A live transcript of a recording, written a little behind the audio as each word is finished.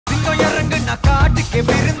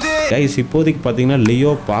Guys இப்போதைக்கு பார்த்தீங்கன்னா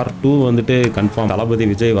Leo part 2 வந்துட்டு கன்ஃபார்ம். தளபதி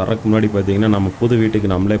விஜய் வர்றதுக்கு முன்னாடி பார்த்தீங்கன்னா நம்ம புது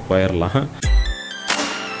வீட்டுக்கு நம்மளே போயிடலாம்.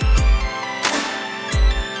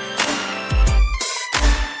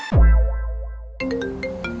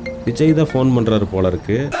 விஜய் தான் ஃபோன் பண்ணுறாரு போல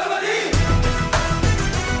இருக்கு.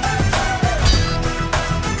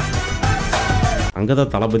 அங்கே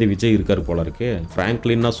தான் தளபதி விஜய் இருக்காரு போல இருக்கு.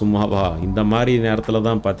 ஃப்ராங்க்லின்னா சும்மாவா? இந்த மாதிரி நேரத்தில்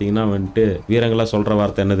தான் பார்த்தீங்கன்னா வந்துட்டு வீரங்களா சொல்கிற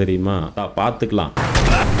வார்த்தை என்ன தெரியுமா? பார்த்துக்கலாம்.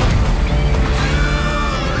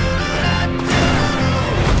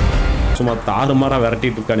 சும்மா தாறுமாறா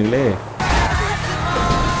விரட்டிட்டு இருக்கானுங்களே.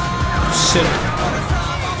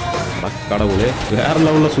 கடவுளே, வேற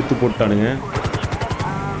லெவலில் சுத்து போட்டானுங்க.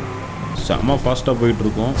 செம்ம ஃபாஸ்ட்டாக போயிட்டு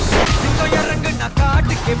இருக்கோம்.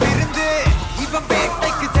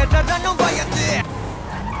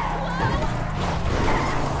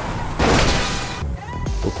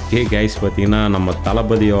 ஓகே கைஸ், பார்த்தீங்கன்னா நம்ம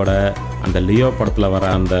தளபதியோட அந்த லியோ படத்தில் வர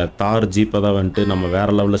அந்த தார் ஜீப்பை தான் வந்துட்டு நம்ம வேற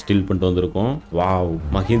லெவலில் ஸ்டில் பண்ணிட்டு வந்திருக்கோம். வாவ்,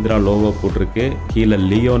 மஹிந்திரா லோகோ போட்டிருக்கு, கீழே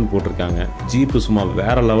லியோன்னு போட்டிருக்காங்க. ஜீப்பு சும்மா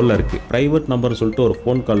வேற லெவலில் இருக்கு. பிரைவேட் நம்பர்னு சொல்லிட்டு ஒரு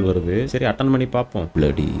ஃபோன் கால் வருது. சரி, அட்டன் பண்ணி பார்ப்போம்.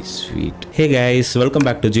 Bloody sweet. Hey guys, welcome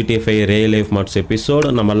back to GTA 5 real life மாட்ஸ்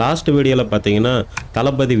episode. நம்ம லாஸ்ட் வீடியோவில் பார்த்தீங்கன்னா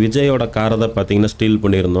தளபதி விஜயோட காரை தான் பார்த்தீங்கன்னா ஸ்டீல்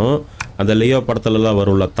பண்ணியிருந்தோம். அந்த லியோ படத்துலலாம்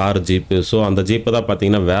வரும்ல தார் ஜீப்பு. ஸோ அந்த ஜீப்பை தான்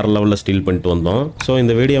பார்த்தீங்கன்னா வேற லெவலில் ஸ்டீல் பண்ணிட்டு வந்தோம். ஸோ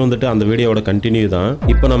இந்த வீடியோ வந்துட்டு அந்த வீடியோட கண்டினியூ தான்.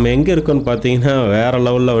 இப்போ நம்ம எங்கே இருக்கோம்னு பார்த்தீங்கன்னா வேற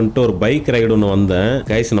லெவலில் வந்துட்டு ஒரு பைக் ரைடு ஒன்று வந்தேன்.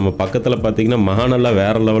 கைஸ், நம்ம பக்கத்தில் பார்த்தீங்கன்னா மகானெல்லாம்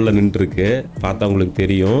வேற லெவலில் நின்றுருக்கு. பார்த்தா உங்களுக்கு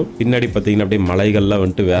தெரியும். பின்னாடி பார்த்தீங்கன்னா அப்படியே மலைகள்லாம்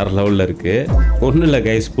வந்துட்டு வேற லெவலில் இருக்கு. ஒன்றும் இல்லை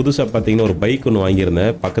கைஸ், புதுசாக பார்த்தீங்கன்னா ஒரு பைக் ஒன்று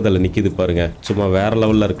வாங்கியிருந்தேன். பக்கத்தில் நிற்கிது பாருங்க, சும்மா வேற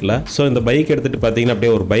லெவலில் இருக்குல்ல. ஸோ இந்த பைக் எடுத்துட்டு பார்த்தீங்கன்னா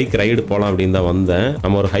அப்படியே ஒரு பைக் ரைடு போகலாம் அப்படின்னு தான் வந்தேன்.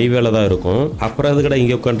 நம்ம ஒரு ஹைவேல தான் இருக்கும். அப்புறம் அது கூட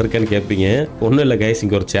இங்கே உட்காந்துருக்கேன்னு கேட்பீங்க. ஒன்றும் இல்லை கைஸ்,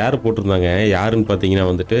 இங்கே ஒரு சேர் போட்டிருந்தாங்க. யாருன்னு பார்த்தீங்கன்னா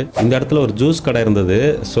வந்துட்டு இந்த இடத்துல ஒரு ஜூஸ் கடை இருந்தது.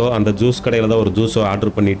 ஸோ அந்த ஜூஸ் கடையில் தான் ஒரு ஜூஸ்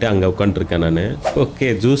ஆர்டர் பண்ணிட்டு அங்கே உட்காந்துருக்கேன் நான். ஓகே,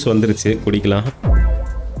 ஜூஸ் வந்துருச்சு, குடிக்கலாம்.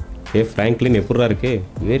 ஃப்ராங்க்லின் எப்படா இருக்கு?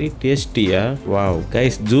 வெரி டேஸ்டியா? வாவ்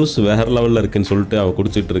கைஸ், ஜூஸ் வேற லெவலில் இருக்குன்னு சொல்லிட்டு அவன்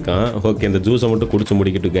குடிச்சிட்டு இருக்கான். ஓகே, இந்த ஜூஸை மட்டும் குடிச்சு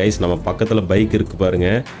முடிக்கட்டும் கைஸ். நம்ம பக்கத்தில் பைக் இருக்கு பாருங்க.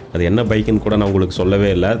 அது என்ன பைக்குன்னு கூட நான் உங்களுக்கு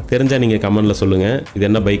சொல்லவே இல்லை. தெரிஞ்சா நீங்கள் கமெண்ட்ல சொல்லுங்க இது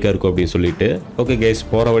என்ன பைக்காக இருக்கும் அப்படின்னு சொல்லிட்டு. ஓகே கைஸ்,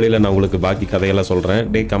 போகிற வழியில் நான் உங்களுக்கு பாக்கி கதையெல்லாம் சொல்கிறேன்.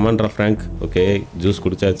 டே கமெண்ட்ரா ஃப்ராங்க். ஓகே, ஜூஸ்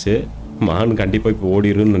குடிச்சாச்சு. மான் கண்டிப்பாக இப்போ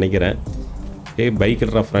ஓடிடுன்னு நினைக்கிறேன். பைக்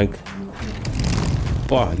எடுறா ஃப்ராங்க்.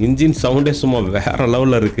 பா, இன்ஜின் சவுண்டே சும்மா வேற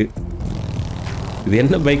லெவலில் இருக்கு. இது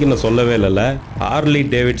என்ன பைக்குன்னு நான் சொல்லவே இல்லைல்ல. Harley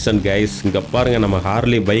Davidson guys. இங்கே பாருங்க, நம்ம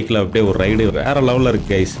ஹார்லி பைக்கில் அப்படியே ஒரு ரைடு வேற லெவலில் இருக்கு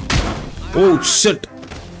கைஸ். ஓ ஷட்,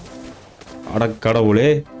 அட கடவுளே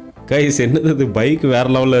கைஸ், என்னது பைக் வேற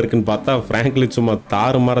லெவலில் இருக்குன்னு பார்த்தா ஃப்ராங்க்லின் சும்மா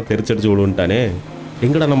தாறுமாற தெரிச்சடிச்சு விடுன்ட்டானே.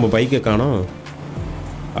 எங்கடா நம்ம பைக்கை காணோம்?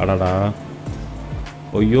 அடடா,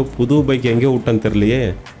 ஐயோ, புது பைக் எங்கேயோ விட்டான்னு தெரியலையே.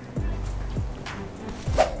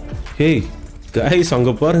 ஹேய் கைஸ்,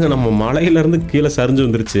 அங்கே பாருங்க, நம்ம மலையிலேருந்து கீழே சரிஞ்சு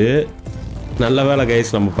வந்துருச்சு. நல்ல வேலை கைஸ்,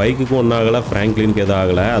 நம்ம பைக்குக்கும் ஒன்றும் ஆகலை, ஃப்ராங்க்லினுக்கு எதுவும்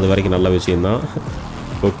ஆகலை. அது வரைக்கும் நல்ல விஷயந்தான்.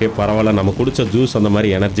 ஓகே, பரவாயில்ல. நம்ம குடித்த ஜூஸ் அந்த மாதிரி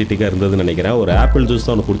எனர்ஜெட்டிக்காக இருந்ததுன்னு நினைக்கிறேன். ஒரு ஆப்பிள் ஜூஸ்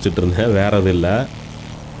தான் ஒன்று குடிச்சிட்டு இருந்தேன், வேற எதுவும் இல்லை.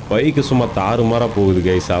 பைக்கு சும்மா தாறுமாறாக போகுது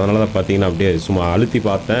கைஸ். அதனால தான் பார்த்தீங்கன்னா அப்படியே சும்மா அழுத்தி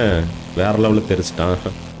பார்த்தேன், வேற லெவலில் தெரிச்சிட்டான்.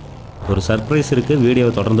 ஒரு சர்ப்ரைஸ் இருக்குது,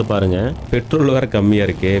 வீடியோவை தொடர்ந்து பாருங்கள். பெட்ரோல் வேறு கம்மியாக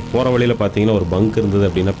இருக்குது. போகிற வழியில் பார்த்தீங்கன்னா ஒரு பங்க் இருந்தது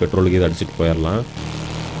அப்படின்னா பெட்ரோலுக்கு இதை அடிச்சுட்டு போயிடலாம்.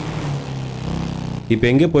 இப்போ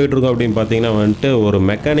எங்கே போயிட்டுருக்கோம் அப்படின்னு பார்த்தீங்கன்னா வந்துட்டு ஒரு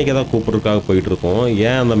மெக்கானிக்கை தான் கூப்பிட்றதுக்காக போயிட்டுருக்கோம்.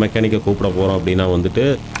 ஏன் அந்த மெக்கானிக்கை கூப்பிட போகிறோம் அப்படின்னா வந்துட்டு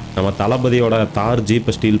நம்ம தளபதியோட தார்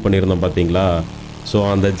ஜீப்பை ஸ்டீல் பண்ணியிருந்தோம் பார்த்தீங்களா. ஸோ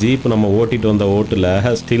அந்த ஜீப் நம்ம ஓட்டிகிட்டு வந்த ஓட்டில்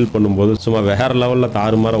ஸ்டீல் பண்ணும்போது சும்மா வேறு லெவலில்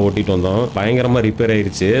தாறுமாற ஓட்டிகிட்டு வந்தோம். பயங்கரமாக ரிப்பேர்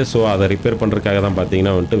ஆயிடுச்சு. ஸோ அதை ரிப்பேர் பண்ணுறதுக்காக தான்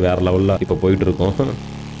பார்த்தீங்கன்னா வந்துட்டு வேறு லெவலில் இப்போ போயிட்டுருக்கோம்.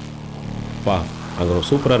 பா, அங்கே ஒரு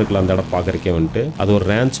சூப்பராக இருக்குல்ல அந்த இடம் பார்க்குறக்கே வந்துட்டு. அது ஒரு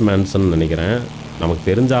ரேஞ்ச் மேன்சன் நினைக்கிறேன். நமக்கு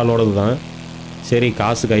தெரிஞ்ச ஆளோடது தான். சரி,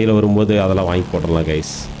 காசு கையில் வரும்போது அதெல்லாம் வாங்கி போட்டுடலாம்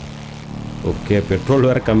கைஸ். ஓகே, பெட்ரோல்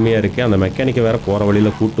வேறு கம்மியாக இருக்குது. அந்த மெக்கானிக்கை வேறு போகிற வழியில்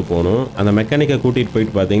கூப்பிட்டு போகணும். அந்த மெக்கானிக்கை கூட்டிகிட்டு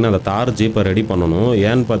போயிட்டு பார்த்தீங்கன்னா அந்த தார் ஜீப்பை ரெடி பண்ணணும்.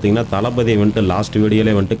 ஏன்னு பார்த்தீங்கன்னா தளபதி வந்துட்டு லாஸ்ட்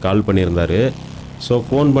வீடியோலே வந்துட்டு கால் பண்ணியிருந்தாரு. ஸோ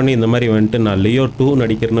ஃபோன் பண்ணி இந்த மாதிரி வந்துட்டு நான் லியோ 2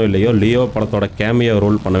 நடிக்கிறனோ இல்லையோ லியோ படத்தோட கேமியோ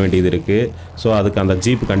ரோல் பண்ண வேண்டியது இருக்குது. ஸோ அதுக்கு அந்த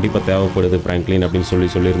ஜீப் கண்டிப்பாக தேவைப்படுது ஃப்ராங்க்லின் அப்படின்னு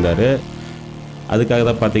சொல்லியிருந்தாரு. அதுக்காக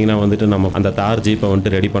தான் பார்த்தீங்கன்னா வந்துட்டு நம்ம அந்த தார் ஜீப்பை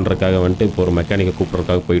வந்துட்டு ரெடி பண்ணுறதுக்காக வந்துட்டு இப்போ ஒரு மெக்கானிக்கை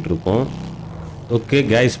கூப்பிட்றதுக்காக போயிட்டுருக்கோம். ஓகே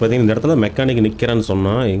கைஸ், பார்த்தீங்கன்னா இந்த இடத்துல மெக்கானிக் நிற்கிறான்னு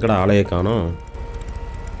சொன்னால் எங்கடா ஆளையே காணோம்.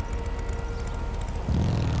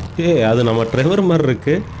 அது நம்ம ட்ரெவர் மாதிரி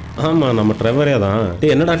இருக்கு. ஆமாம், நம்ம ட்ரெவரே தான்.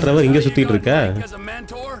 என்னடா ட்ரெவர் இங்கே சுற்றிட்டு இருக்க?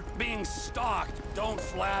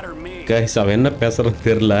 கைஸ், அவன் என்ன பேசுறதுன்னு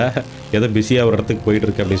தெரில. ஏதோ பிஸியாக ஒரு இடத்துக்கு போயிட்டு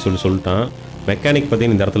இருக்கு அப்படின்னு சொல்லிட்டான். மெக்கானிக்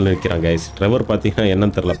பார்த்தீங்கன்னா இந்த இடத்துல நிற்கிறான் கைஸ். ட்ரெவர் பார்த்தீங்கன்னா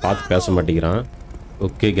என்னன்னு தெரில, பார்த்து பேச மாட்டேங்கிறான்.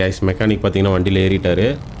 ஓகே கைஸ், மெக்கானிக் பார்த்தீங்கன்னா வண்டியில் ஏறிட்டாரு.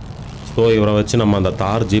 ஸோ இவரை வச்சு நம்ம அந்த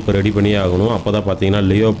தார் ஜீப்பை ரெடி பண்ணியே ஆகணும். அப்போ தான் பார்த்தீங்கன்னா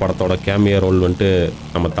லியோ படத்தோட கேமியோ ரோல் வந்துட்டு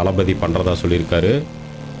நம்ம தளபதி பண்ணுறதா சொல்லியிருக்காரு.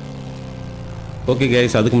 ஓகே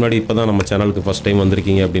கைஸ், அதுக்கு முன்னாடி இப்போ தான் நம்ம சேனலுக்கு ஃபஸ்ட் டைம்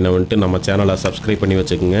வந்திருக்கீங்க அப்படின்னா வந்துட்டு நம்ம சேனலை சப்ஸ்கிரைப் பண்ணி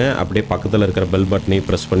வச்சுக்கோங்க. அப்படியே பக்கத்தில் இருக்கிற பெல் பட்டனையும்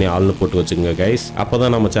ப்ரெஸ் பண்ணி ஆல்னு போட்டு வச்சுக்கோங்க கைஸ். அப்போ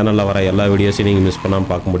தான் நம்ம சேனலில் வர எல்லா வீடியோஸையும் நீங்கள் மிஸ்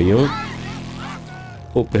பண்ணாமல் பார்க்க முடியும்.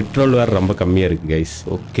 பெட்ரோல் வேறு ரொம்ப கம்மியாக இருக்குது கைஸ்.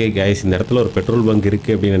 ஓகே கைஸ், இந்த இடத்துல ஒரு பெட்ரோல் பங்க்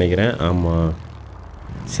இருக்குது அப்படின்னு நினைக்கிறேன். ஆமாம்,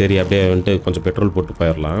 சரி அப்படியே வந்துட்டு கொஞ்சம் பெட்ரோல் போட்டு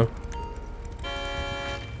போயிடலாம்.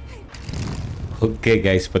 ஓகே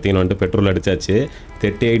கைஸ், பார்த்தீங்கன்னா வந்துட்டு பெட்ரோல் அடித்தாச்சு.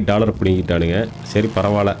 $38 பிடிங்கிட்டானுங்க. சரி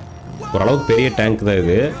பரவாயில்ல, ஓரளவுக்கு பெரிய டேங்க் தான்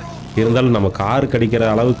இது. இருந்தாலும் நம்ம கார் கடிக்கிற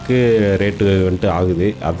அளவுக்கு ரேட்டு வந்துட்டு ஆகுது.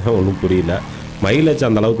 அதுதான் ஒன்றும் புரியல. மைலேஜ்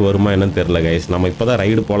அந்த அளவுக்கு வருமா என்னன்னு தெரில கைஸ். நம்ம இப்போ தான்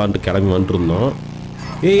ரைடு போகலான்ட்டு கிளம்பி வந்துருந்தோம்.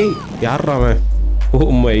 ஏய் யார்ரா அவன்? ஓ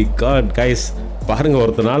மை காட் கைஸ், பாருங்கள்,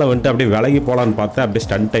 ஒருத்தனால வந்துட்டு அப்படியே விலகி போகலான்னு பார்த்தா அப்படியே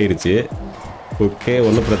ஸ்டண்ட் ஆயிடுச்சு. ஓகே,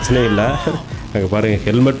 ஒன்றும் பிரச்சனை இல்லை. அங்கே பாருங்கள்,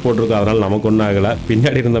 ஹெல்மெட் போட்டிருக்கோம், அதனால் நமக்கு ஒன்றும் ஆகலை.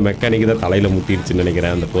 பின்னாடி இருந்த மெக்கானிக்கு தான் தலையில் முட்டிடுச்சுன்னு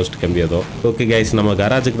நினைக்கிறேன், அந்த போஸ்ட் கம்பி ஏதோ. ஓகே கைஸ், நம்ம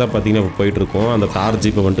கராஜுக்கு தான் பார்த்தீங்கன்னா போயிட்டுருக்கோம். அந்த தார்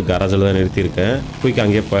ஜீப்பை வந்துட்டு கராஜில் தான் நிறுத்தியிருக்கேன். குயிக்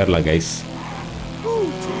அங்கேயே போயிடலாம் கைஸ்.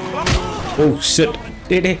 ஓ ஷிட்,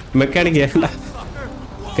 டே மெக்கானிக் ஏன்டா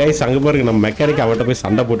கைஸ்? அங்கே பாருங்க, நம்ம மெக்கானிக் அவன்கிட்ட போய்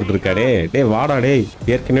சண்டை போட்டுட்டு இருக்காடே. டே வாடா டே,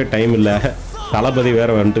 ஏற்கனவே டைம் இல்லை. தளபதி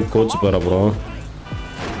வேறு வந்துட்டு கோச்சு போகிற அப்புறம்.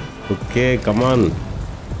 Okay come on.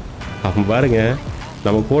 அவன் பாருங்க,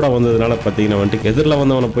 நம்ம கூட வந்ததுனால பார்த்தீங்கன்னா வந்துட்டு எதிரில்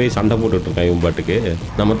வந்தவனை போய் சண்டை போட்டுட்ருக்கான் இவன் பாட்டுக்கு.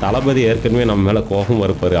 நம்ம தளபதி ஏற்கனவே நம்ம மேலே கோபம்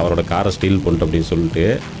வருப்பார், அவரோட காரை ஸ்டீல் பண்ணிட்டு அப்படின்னு சொல்லிட்டு.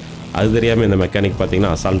 அது தெரியாமல் இந்த மெக்கானிக்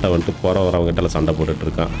பார்த்தீங்கன்னா அசால்ட்டாக வந்துட்டு போகிற வரவங்ககிட்ட சண்டை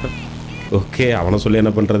போட்டுட்ருக்கான். ஓகே, அவனை சொல்லி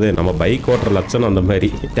என்ன பண்ணுறது, நம்ம பைக் ஓட்டுற லட்சணம் அந்த மாதிரி.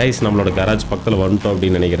 கைஸ், நம்மளோட கராஜ் பக்கத்தில் வந்துட்டோம்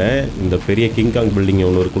அப்படின்னு நினைக்கிறேன். இந்த பெரிய கிங்காங் பில்டிங்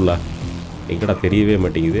ஒன்று இருக்குல்ல, எங்கடா தெரியவே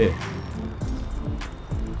மாட்டேங்குது.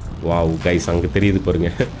 வாவ் கைஸ், அங்கே தெரியுது பாருங்க,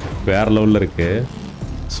 வேறு லெவலில் இருக்குது.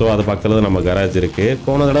 ஸோ அது பக்கத்தில் தான் நம்ம கராஜ் இருக்குது.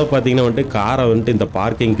 போன தடவை பார்த்தீங்கன்னா வந்துட்டு காரை வந்துட்டு இந்த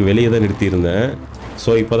பார்க்கிங்க்கு வெளியே தான் நிறுத்தியிருந்தேன்.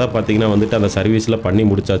 ஸோ இப்போ தான் பார்த்தீங்கன்னா வந்துட்டு அந்த சர்வீஸில் பண்ணி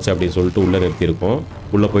முடிச்சாச்சு அப்படின்னு சொல்லிட்டு உள்ளே நிறுத்தியிருக்கோம்.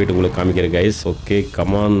 உள்ளே போயிட்டு உங்களுக்கு காமிக்கிறேன் கைஸ். ஓகே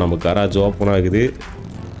கமான், நம்ம கராஜ் ஓப்பன் ஆகுது.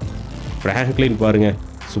 ஃப்ராங்க்லின் பாருங்கள்,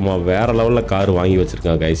 சும்மா வேறு லெவலில் கார் வாங்கி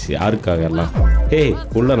வச்சுருக்காங்க கைஸ். யாருக்காக எல்லாம்? ஏய்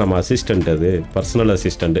உள்ள நம்ம அசிஸ்டண்ட், அது பர்சனல்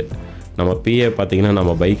அசிஸ்டண்ட்டு. நம்ம பிஏ பார்த்தீங்கன்னா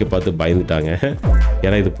நம்ம பைக்கை பார்த்து பயந்துட்டாங்க.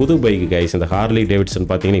 ஏன்னா இது புது பைக்கு கைஸ். இந்த ஹார்லி டேவிட்சன்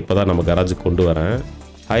பார்த்தீங்கன்னா இப்போ தான் நம்ம கராஜுக்கு கொண்டு வரேன்.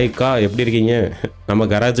 ஹாய்க்கா, எப்படி இருக்கீங்க? நம்ம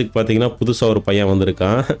கராஜுக்கு பார்த்தீங்கன்னா புதுசாக ஒரு பையன்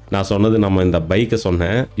வந்திருக்கான். நான் சொன்னது நம்ம இந்த பைக்கை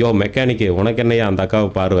சொன்னேன். யோ மெக்கானிக்கு, உனக்கு என்னையா அந்த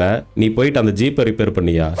அக்காவை பார்வை? நீ போயிட்டு அந்த ஜீப்பை ரிப்பேர்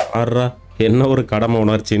பண்ணியா? ஆறா, என்ன ஒரு கடமை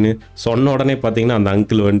உணர்ச்சின்னு சொன்ன உடனே பார்த்தீங்கன்னா அந்த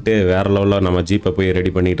அங்கிள் வந்துட்டு வேறு லெவலில் நம்ம ஜீப்பை போய்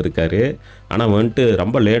ரெடி பண்ணிகிட்டு இருக்காரு. ஆனால் வந்துட்டு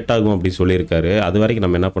ரொம்ப லேட் ஆகும் அப்படின்னு சொல்லியிருக்காரு. அது வரைக்கும்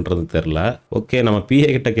நம்ம என்ன பண்ணுறதுன்னு தெரில. ஓகே, நம்ம பிஏ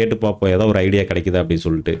கிட்ட கேட்டு பார்ப்போம், ஏதோ ஒரு ஐடியா கிடைக்குதா அப்படின்னு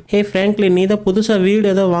சொல்லிட்டு. ஹே ஃப்ராங்க்லின், நீ தான் புதுசாக வீடு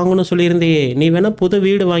ஏதோ வாங்கணும்னு சொல்லியிருந்தியே, நீ வேணால் புது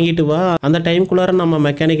வீடு வாங்கிட்டு வா. அந்த டைமுக்குள்ளார நம்ம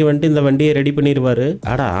மெக்கானிக் வந்துட்டு இந்த வண்டியை ரெடி பண்ணிடுவார்.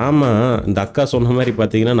 அடா ஆமாம், இந்த அக்கா சொன்ன மாதிரி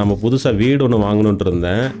பார்த்தீங்கன்னா நம்ம புதுசாக வீடு ஒன்று வாங்கணுன்ட்டு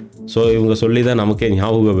இருந்தேன். ஸோ இவங்க சொல்லி தான் நமக்கே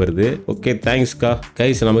ஞாபகம் வருது. ஓகே தேங்க்ஸ்க்கா.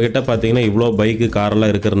 கைஸ், நம்மக்கிட்ட பார்த்தீங்கன்னா இவ்வளோ பைக்கு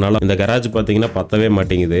காரெல்லாம் இருக்கிறதுனால இந்த கராஜ் பார்த்தீங்கன்னா பத்தவே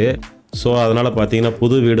மாட்டேங்குது. ஸோ அதனால் பார்த்தீங்கன்னா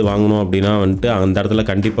புது வீடு வாங்கணும் அப்படின்னா வந்துட்டு அந்த இடத்துல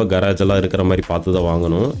கண்டிப்பாக கராஜ் எல்லாம் இருக்கிற மாதிரி பார்த்து தான்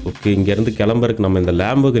வாங்கணும். ஓகே, இங்கேருந்து கிளம்புறதுக்கு நம்ம இந்த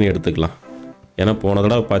லேம்புக்கு எடுத்துக்கலாம். ஏன்னா போன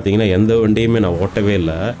தடவை பார்த்தீங்கன்னா எந்த வண்டியுமே நான் ஓட்டவே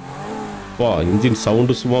இல்லை. இப்போ இன்ஜின்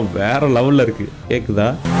சவுண்டு சும்மா வேறு லெவலில் இருக்குது. கேட்குதா?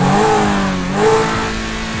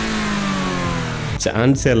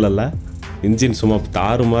 சான்ஸே இல்லைல்ல, இன்ஜின் சும்மா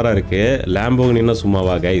தாறுமாறாக இருக்குது. லேம்போகினா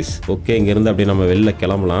சும்மாவா கைஸ்? ஓகே, இங்கேருந்து அப்படியே நம்ம வெளில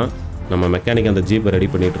கிளம்பலாம். நம்ம மெக்கானிக் அந்த ஜீப்பை ரெடி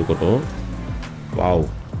பண்ணிகிட்டு இருக்கட்டும். வாவ்,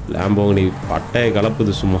 லேம்போகினி பட்டையை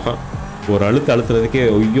கலப்புது. சும்மா ஒரு அழுத்துறதுக்கே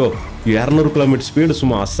ஐயோ 200 கிலோமீட்டர் ஸ்பீடு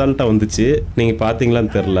சும்மா அசால்ட்டாக வந்துச்சு. நீங்கள்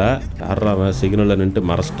பார்த்தீங்களான்னு தெரில. யாராவன் சிக்னலில் நின்றுட்டு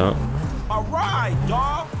மறைச்சிட்டான்.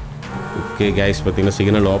 ஓகே கைஸ், பார்த்தீங்கன்னா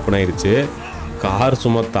சிக்னல் ஓப்பன் ஆயிடுச்சு. கார்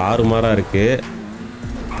சும்மா தாறுமாறாக இருக்குது.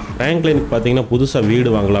 ஃப்ராங்க்லினுக்கு பார்த்தீங்கன்னா புதுசாக வீடு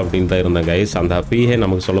வாங்கலாம் அப்படின்னு தான் இருந்தேன் கைஸ். அந்த பிஏ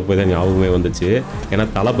நமக்கு சொல்ல போய் தான் ஞாபகமே வந்துச்சு. ஏன்னா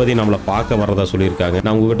தளபதி நம்மளை பார்க்க வரதா சொல்லியிருக்காங்க.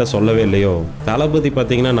 நான் உங்ககிட்ட சொல்லவே இல்லையோ, தளபதி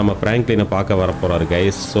பார்த்தீங்கன்னா நம்ம ஃப்ராங்க்லினை பார்க்க வர போகிறாரு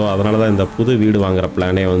கைஸ். ஸோ அதனால தான் இந்த புது வீடு வாங்குற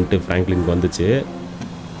பிளானே வந்துட்டு ஃப்ராங்க்லினுக்கு வந்துச்சு.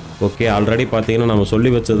 ஓகே, ஆல்ரெடி பார்த்தீங்கன்னா நம்ம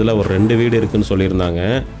சொல்லி வச்சதில் ஒரு 2 வீடு இருக்குதுன்னு சொல்லியிருந்தாங்க.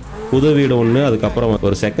 புது வீடு ஒன்று, அதுக்கப்புறம்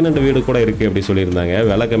ஒரு செகண்ட் ஹேண்ட் வீடு கூட இருக்குது அப்படி சொல்லியிருந்தாங்க.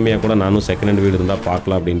 விலை கம்மியாக கூட நானும் செகண்ட் ஹேண்ட் வீடு இருந்தால்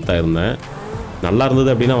பார்க்கலாம் அப்படின்னு தான் இருந்தேன். நல்லா இருந்தது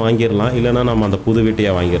அப்படின்னா வாங்கிடலாம், இல்லைனா நம்ம அந்த புது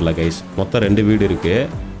வீட்டையாக வாங்கிடலாம் கைஸ். மொத்தம் 2 வீடு இருக்குது.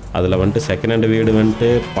 அதில் வந்துட்டு செகண்ட் ஹேண்ட் வீடு வந்துட்டு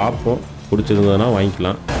பார்ப்போம், பிடிச்சிருந்ததுன்னா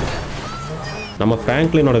வாங்கிக்கலாம். நம்ம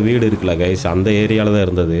ஃப்ராங்க்லினோட வீடு இருக்குல்ல கைஸ், அந்த ஏரியாவில் தான்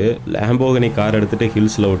இருந்தது. லேம்போகினி கார் எடுத்துகிட்டு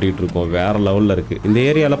ஹில்ஸில் ஓட்டிகிட்டு இருக்கோம். வேறு லெவலில் இருக்குது. இந்த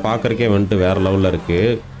ஏரியாவில் பார்க்குறக்கே வந்துட்டு வேறு லெவலில்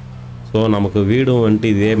இருக்குது. ஸோ நமக்கு வீடும்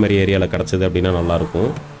வந்துட்டு இதே மாதிரி ஏரியாவில் கிடச்சிது அப்படின்னா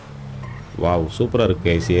நல்லாயிருக்கும். வாவ், சூப்பராக இருக்குது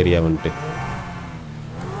கைஸ் ஏரியா வந்துட்டு.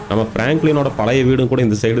 நம்ம ஃப்ராங்க்லினோட பழைய வீடும் கூட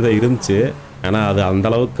இந்த சைடு தான் இருந்துச்சு. ஏன்னா அது அந்த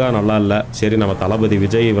அளவுக்கா நல்லா இல்லை. சரி நம்ம தளபதி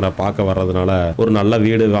விஜய் இவரை பார்க்க வர்றதுனால ஒரு நல்ல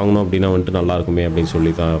வீடு வாங்கணும் அப்படின்னா வந்துட்டு நல்லா இருக்குமே அப்படின்னு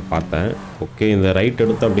சொல்லி தான் பார்த்தேன். ஓகே, இந்த ரைட்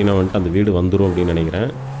எடுத்து அப்படின்னா வந்துட்டு அந்த வீடு வந்துடும் அப்படின்னு நினைக்கிறேன்.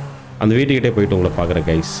 அந்த வீட்டுக்கிட்டே போயிட்டு உங்களை பார்க்குறேன்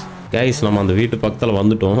கைஸ். நம்ம அந்த வீட்டு பக்கத்தில்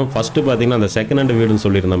வந்துட்டோம். ஃபஸ்ட்டு பார்த்தீங்கன்னா அந்த செகண்ட் ஹேண்ட் வீடுன்னு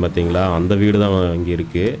சொல்லியிருந்தேன் பார்த்தீங்களா, அந்த வீடு தான் இங்கே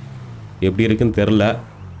இருக்குது. எப்படி இருக்குன்னு தெரில.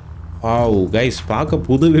 கைஸ் பார்க்க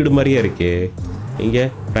புது வீடு மாதிரியே இருக்கே. இங்கே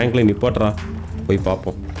ஃப்ராங்க்லின் நிப்பாட்றா, போய்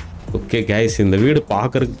பார்ப்போம். ஓகே கைஸ், இந்த வீடு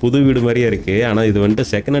பார்க்குறதுக்கு புது வீடு மாதிரியே இருக்குது. ஆனால் இது வந்துட்டு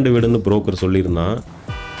செகண்ட் ஹேண்ட் வீடுன்னு புரோக்கர் சொல்லியிருந்தான்.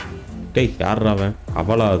 டேய் யாரா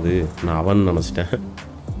அவளா? அது நான் அவன் நினச்சிட்டேன்.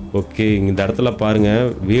 ஓகே, இந்த இடத்துல பாருங்கள்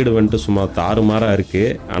வீடு வந்துட்டு சும்மா தாறுமாறாக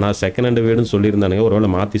இருக்குது. ஆனால் செகண்ட் ஹேண்டு வீடுன்னு சொல்லியிருந்தானுங்க, ஒருவேளை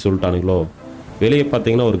மாற்றி சொல்லிட்டானுங்களோ. வெளியே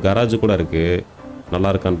பார்த்தீங்கன்னா ஒரு கராஜ் கூட இருக்குது.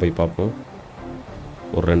 நல்லா இருக்கான்னு போய் பார்ப்போம்.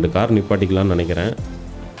 ஒரு 2 கார் நிப்பாட்டிக்கலான்னு நினைக்கிறேன்.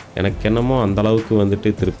 எனக்கு என்னமோ அந்தளவுக்கு வந்துட்டு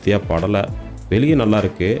திருப்தியாக படலை. வெளியே நல்லா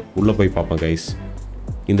இருக்குது, உள்ளே போய் பார்ப்போம் கைஸ்.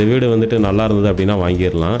 இந்த வீடு வந்துட்டு நல்லா இருந்தது அப்படின்னா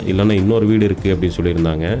வாங்கிடலாம், இல்லைன்னா இன்னொரு வீடு இருக்குது அப்படின்னு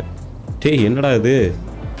சொல்லியிருந்தாங்க. டேய் என்னடா இது?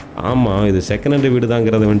 ஆமாம், இது செகண்ட் ஹேண்டு வீடு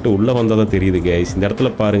தாங்கிறத வந்துட்டு உள்ளே வந்தால் தான் தெரியுது கைஸ். இந்த இடத்துல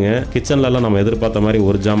பாருங்கள், கிச்சன்லலாம் நம்ம எதிர்பார்த்த மாதிரி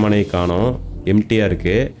ஒரு ஜாமானே காணோம், எம்டியாக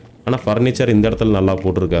இருக்குது. ஆனால் ஃபர்னிச்சர் இந்த இடத்துல நல்லா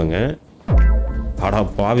போட்டிருக்காங்க. அடா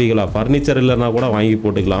பாவிகளா, ஃபர்னிச்சர் இல்லைன்னா கூட வாங்கி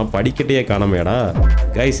போட்டுக்கலாம். படிக்கட்டையே காணமேடா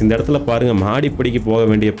கைஸ். இந்த இடத்துல பாருங்கள், மாடிப்படிக்கு போக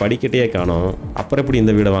வேண்டிய படிக்கட்டையே காணோம். அப்புறம் எப்படி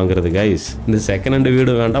இந்த வீடை வாங்குறது கைஸ்? இந்த செகண்ட் ஹேண்டு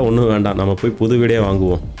வீடு வேண்டாம், ஒன்றும் வேண்டாம், நம்ம போய் புது வீடே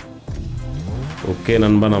வாங்குவோம். ஓகே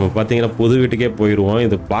நண்பா, நம்ம பார்த்தீங்கன்னா புது வீட்டுக்கே போயிடுவோம்.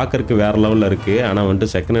 இது பார்க்கறதுக்கு வேறு லெவலில் இருக்குது. ஆனால்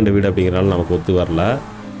வந்துட்டு செகண்ட் ஹேண்டு வீடு அப்படிங்கிறனால நமக்கு ஒத்து வரல,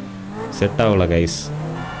 செட் ஆகலை கைஸ்.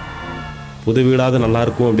 புது வீடாவது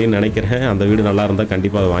நல்லாயிருக்கும் அப்படின்னு நினைக்கிறேன். அந்த வீடு நல்லா இருந்தால்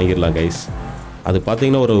கண்டிப்பாக அதை வாங்கிடலாம் கைஸ். அது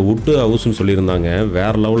பார்த்தீங்கன்னா ஒரு வுட்டு ஹவுஸ்ன்னு சொல்லியிருந்தாங்க,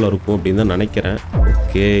 வேறு லெவலில் இருக்கும் அப்படின்னு தான் நினைக்கிறேன்.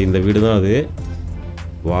 ஓகே, இந்த வீடு தான் அது.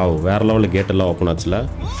 வேறு லெவலில் கேட்டெல்லாம் ஓப்பன் ஆச்சுல.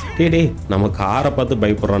 டே நம்ம காரை பார்த்து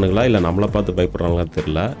பயப்படுறானுங்களா இல்லை நம்மளை பார்த்து பயப்படுறாங்களான்னு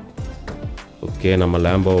தெரில. ஓகே, நம்ம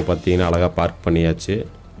லேம்போவை பார்த்தீங்கன்னா அழகாக பார்க் பண்ணியாச்சு.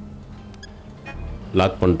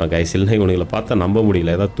 லாக் பண்ணிட்டோம் கைஸ். இல்லைன்னா இவனுங்களை பார்த்தா நம்ப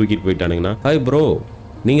முடியல, ஏதாவது தூக்கிட்டு போயிட்டானுங்கன்னா. ஹாய் ப்ரோ,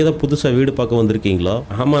 நீங்கள் தான் புதுசாக வீடு பார்க்க வந்திருக்கீங்களா?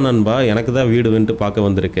 ஆமாம் நண்பா, எனக்கு தான் வீடு வந்துட்டு பார்க்க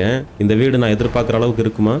வந்திருக்கேன். இந்த வீடு நான் எதிர்பார்க்குற அளவுக்கு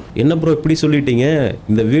இருக்குமா? என்ன ப்ரோ இப்படி சொல்லிட்டீங்க?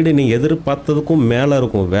 இந்த வீடு நீங்கள் எதிர்பார்த்ததுக்கும் மேலே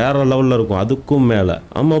இருக்கும், வேறு லெவலில் இருக்கும், அதுக்கும் மேலே.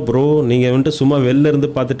 ஆமாம் ப்ரோ, நீங்கள் வந்துட்டு சும்மா வெளில இருந்து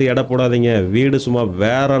பார்த்துட்டு எடை போடாதீங்க. வீடு சும்மா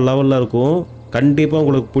வேறு லெவலில் இருக்கும், கண்டிப்பாக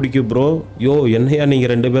உங்களுக்கு பிடிக்கும் ப்ரோ. என்னையா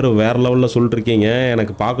நீங்கள் 2 பேரும் வேறு லெவலில் சொல்லிருக்கீங்க,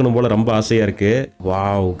 எனக்கு பார்க்கணும் போல் ரொம்ப ஆசையாக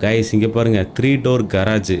இருக்குது. கைஸ், இங்கே பாருங்கள், 3 டோர்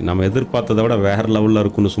கராஜ். நம்ம எதிர்பார்த்ததை விட வேறு லெவலில்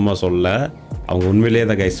இருக்குன்னு சும்மா சொல்ல, அவங்க உண்மையிலேயே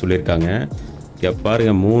தான் கைஸ் சொல்லியிருக்காங்க. இங்கே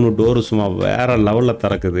பாருங்கள், 3 டோரு சும்மா வேறு லெவலில்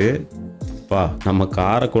திறக்குது. நம்ம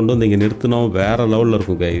காரை கொண்டு வந்து இங்கே நிறுத்தினோம், வேறு லெவலில்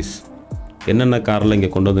இருக்கும் கைஸ். என்னென்ன காரில்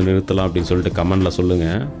இங்கே கொண்டு வந்து நிறுத்தலாம் அப்படின்னு சொல்லிட்டு கமெண்டில்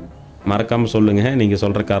சொல்லுங்கள், மறக்காமல் சொல்லுங்கள். நீங்கள்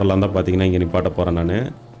சொல்கிற காரெலாம் தான் பார்த்தீங்கன்னா இங்கே நிப்பாட்ட போகிறேன் நான்.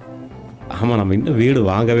 ஆமாம், நம்ம இன்னும் வீடு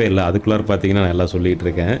வாங்கவே இல்லை, அதுக்குள்ளார பார்த்தீங்கன்னா நான் எல்லாம் சொல்லிகிட்டு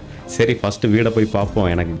இருக்கேன். சரி, ஃபஸ்ட்டு வீடை போய் பார்ப்போம்.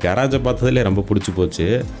 எனக்கு கராஜை பார்த்ததுலேயே ரொம்ப பிடிச்சி போச்சு.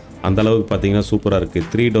 அந்தளவுக்கு பார்த்தீங்கன்னா சூப்பராக இருக்குது.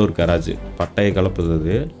 3 டோர் கராஜ், பட்டையை கலப்புது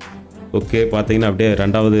அது. ஓகே, பார்த்தீங்கன்னா அப்படியே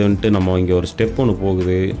 2வது வந்துட்டு நம்ம இங்கே ஒரு ஸ்டெப் ஒன்று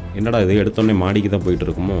போகுது. என்னடா இது, எடுத்தோடனே மாடிக்கு தான் போயிட்டு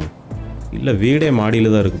இருக்குமோ? இல்லை, வீடே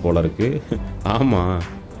மாடியில் தான் இருக்குது போல இருக்குது. ஆமாம்,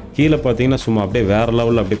 கீழே பார்த்தீங்கன்னா சும்மா அப்படியே வேறு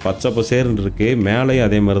லெவலில் அப்படியே பச்சை பசேர்னு இருக்குது. மேலேயும்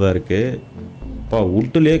அதே மாதிரி தான் இருக்குது.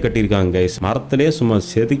 வுட்டுலேயே கட்டியிருக்காங்க கைஸ், மரத்துலேயே சும்மா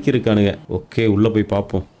செதுக்கியிருக்கானுங்க. ஓகே, உள்ளே போய்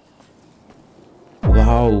பார்ப்போம்.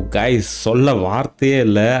 கைஸ், சொல்ல வார்த்தையே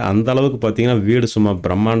இல்லை, அந்த அளவுக்கு பார்த்தீங்கன்னா வீடு சும்மா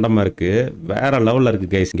பிரம்மாண்டமாக இருக்குது, வேறு லெவலில்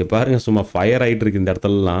இருக்குது கைஸ். இங்கே பாருங்கள், சும்மா ஃபயர் ஆகிட்டு இருக்குது இந்த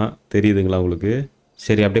இடத்துலலாம், தெரியுதுங்களா உங்களுக்கு?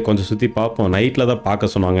 சரி, அப்படியே கொஞ்சம் சுற்றி பார்ப்போம். நைட்டில் தான் பார்க்க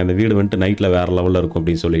சொன்னாங்க, இந்த வீடு வந்துட்டு நைட்டில் வேறு லெவலில் இருக்கும்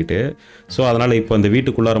அப்படின்னு சொல்லிட்டு. ஸோ அதனால் இப்போ இந்த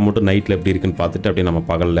வீட்டுக்குள்ளார மட்டும் நைட்டில் எப்படி இருக்குன்னு பார்த்துட்டு அப்படியே நம்ம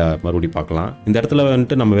பகலில் மறுபடியும் பார்க்கலாம். இந்த இடத்துல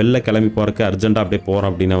வந்துட்டு நம்ம வெளில கிளம்பி போகிறக்கு அர்ஜென்ட்டாக அப்படியே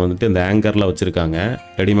போகிறோம் அப்படின்னா வந்துட்டு இந்த ஆங்கரில் வச்சுருக்காங்க,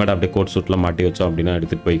 ரெடிமேடாக அப்படியே கோட் சூட்டில் மாட்டி வச்சோம் அப்படின்னா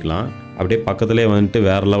எடுத்துகிட்டு போய்க்கலாம். அப்படியே பக்கத்துலேயே வந்துட்டு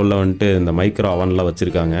வேறு லெவலில் வந்துட்டு இந்த மைக்ரோ அவன்லாம்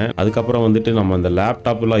வச்சுருக்காங்க. அதுக்கப்புறம் வந்துட்டு நம்ம இந்த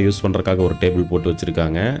லேப்டாப்லாம் யூஸ் பண்ணுறதுக்காக ஒரு டேபிள் போட்டு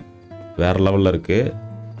வச்சுருக்காங்க, வேறு லெவலில் இருக்குது.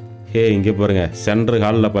 இங்கே பாருங்க, சென்ட்ரல்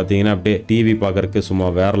ஹாலில் பார்த்தீங்கன்னா அப்படியே டிவி பார்க்கறதுக்கு சும்மா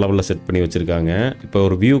வேறு லெவலில் செட் பண்ணி வச்சுருக்காங்க. இப்போ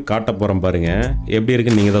ஒரு வியூ காட்ட போகிறோம் பாருங்க, எப்படி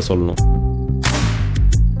இருக்குன்னு நீங்கள் தான் சொல்லணும்.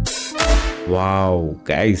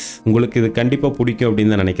 கைஸ், உங்களுக்கு இது கண்டிப்பாக பிடிக்கும்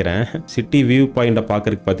அப்படின்னு தான் நினைக்கிறேன். சிட்டி வியூ பாயிண்ட்டை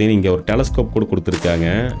பார்க்கறதுக்கு பார்த்தீங்கன்னா இங்கே ஒரு டெலஸ்கோப் கூட கொடுத்துருக்காங்க.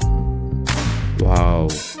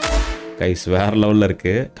 கைஸ், வேறு லெவலில்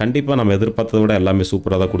இருக்குது. கண்டிப்பாக நம்ம எதிர்பார்த்ததை விட எல்லாமே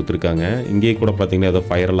சூப்பராக தான் கொடுத்துருக்காங்க. இங்கேயே கூட பார்த்தீங்கன்னா ஏதோ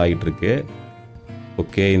ஃபயரல் ஆகிட்டு இருக்கு.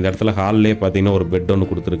 ஓகே, இந்த இடத்துல ஹால்லேயே பார்த்தீங்கன்னா ஒரு பெட் ஒன்று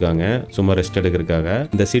கொடுத்துருக்காங்க, சும்மா ரெஸ்ட் எடுக்கிறதுக்காக.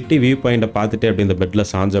 இந்த சிட்டி வியூ பாயிண்ட்டை பார்த்துட்டு அப்படி இந்த பெட்டில்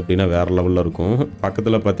சாஞ்சு அப்படின்னா வேறு லெவலில் இருக்கும்.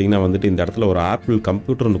 பக்கத்தில் பார்த்தீங்கன்னா வந்துட்டு இந்த இடத்துல ஒரு ஆப்பிள்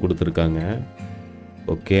கம்ப்யூட்டர் ஒன்று கொடுத்துருக்காங்க.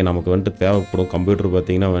 ஓகே, நமக்கு வந்துட்டு தேவைப்படும் கம்ப்யூட்டர்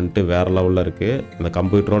பார்த்தீங்கன்னா வந்துட்டு வேறு லெவலில் இருக்குது. அந்த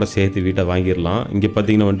கம்ப்யூட்டரோட சேர்த்து வீட்டை வாங்கிடலாம். இங்கே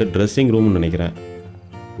பார்த்தீங்கன்னா வந்துட்டு ட்ரெஸ்ஸிங் ரூம்னு நினைக்கிறேன்.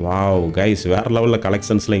 கைஸ், வேறு லெவலில்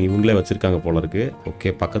கலெக்ஷன்ஸில் இவங்களே வச்சுருக்காங்க போல இருக்குது.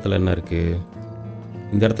 ஓகே, பக்கத்தில் என்ன இருக்குது?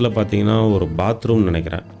 இந்த இடத்துல பார்த்தீங்கன்னா ஒரு பாத்ரூம்னு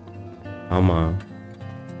நினைக்கிறேன். ஆமாம்,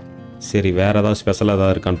 சரி வேறு ஏதாவது ஸ்பெஷலாக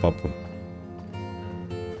ஏதாவது இருக்கான்னு பார்ப்போம்.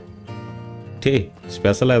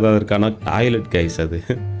 ஸ்பெஷலாக ஏதாவது இருக்கானா? டாய்லெட் கைஸ் அது.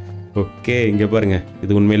 ஓகே இங்கே பாருங்கள்,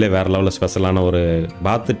 இது உண்மையிலே வேறு லெவலில் ஸ்பெஷலான ஒரு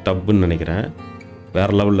பாத்து டப்புன்னு நினைக்கிறேன்.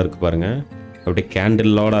 வேறு லெவலில் இருக்குது பாருங்கள். அப்படியே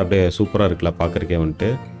கேண்டிலோட அப்படியே சூப்பராக இருக்குல்ல பார்க்குறக்கே வந்துட்டு.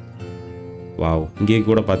 வாவ், இங்கேயும்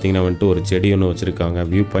கூட பார்த்தீங்கன்னா வந்துட்டு ஒரு செடி ஒன்று வச்சுருக்காங்க.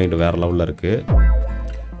 வியூ பாயிண்ட் வேறு லெவலில்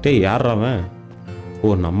இருக்குது. யாராவன்?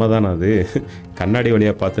 ஓ நம்ம தானே அது. கண்ணாடி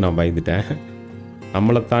வழியாக பார்த்து நான் பயந்துட்டேன்.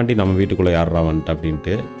 நம்மளை தாண்டி நம்ம வீட்டுக்குள்ளே யாராவன்ட்டு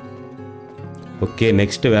அப்படின்ட்டு. ஓகே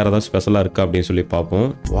நெக்ஸ்ட்டு வேறு ஏதாவது ஸ்பெஷலாக இருக்கா அப்படின்னு சொல்லி பார்ப்போம்.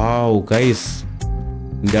 வாவ் கைஸ்,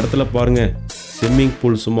 இந்த இடத்துல பாருங்கள் ஸ்விம்மிங்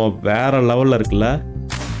பூல் சும்மா வேறு லெவலில் இருக்குல்ல.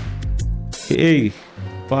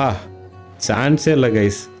 பா சான்ஸே இல்லை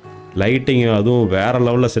கைஸ். லைட்டிங் அதுவும் வேறு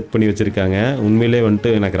லெவலில் செட் பண்ணி வச்சுருக்காங்க. உண்மையிலே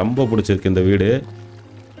வந்துட்டு எனக்கு ரொம்ப பிடிச்சிருக்கு இந்த வீடு.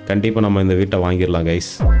 கண்டிப்பாக நம்ம இந்த வீட்டை வாங்கிடலாம்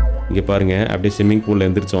கைஸ். இங்கே பாருங்கள், அப்படியே ஸ்விம்மிங் பூலில்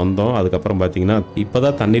எந்திரிச்சு வந்தோம். அதுக்கப்புறம் பார்த்தீங்கன்னா இப்போ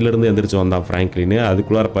தான் தண்ணியிலேருந்து எந்திரிச்சு வந்தான் ஃப்ராங்க்லின்னு.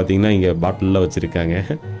 அதுக்குள்ளார பார்த்தீங்கன்னா இங்கே பாட்டிலில் வச்சுருக்காங்க.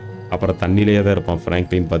 அப்புறம் தண்ணியிலேயே தான் இருப்பான்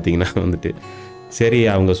ஃப்ராங்க்லின் பார்த்தீங்கன்னா வந்துட்டு. சரி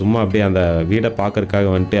அவங்க சும்மா அப்படியே அந்த வீடை பார்க்கறதுக்காக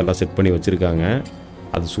வந்துட்டு எல்லாம் செட் பண்ணி வச்சுருக்காங்க.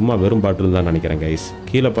 அது சும்மா வெறும் பாட்டில் தான் நினைக்கிறேன் கைஸ்.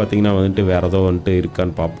 கீழே பார்த்தீங்கன்னா வந்துட்டு வேறு ஏதோ வந்துட்டு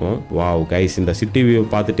இருக்கான்னு பார்ப்போம். வாவ் கைஸ், இந்த சிட்டி வியூ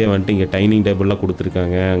பார்த்துட்டே வந்துட்டு இங்கே டைனிங் டேபிள்லாம்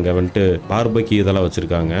கொடுத்துருக்காங்க. அங்கே வந்துட்டு பார்பெக்யூ இதெல்லாம்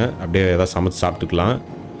வச்சுருக்காங்க. அப்படியே ஏதாவது சமைச்சு சாப்பிட்டுக்கலாம்.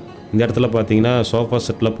 இந்த இடத்துல பார்த்தீங்கன்னா சோஃபா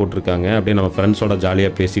செட்டில் போட்டிருக்காங்க. அப்படியே நம்ம ஃப்ரெண்ட்ஸோட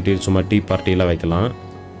ஜாலியாக பேசிட்டு சும்மா டீ பார்ட்டியெல்லாம் வைக்கலாம்.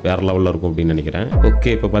 வேறு லெவலில் இருக்கும் அப்படின்னு நினைக்கிறேன்.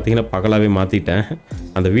 ஓகே இப்போ பார்த்தீங்கன்னா பகலாகவே மாற்றிட்டேன்.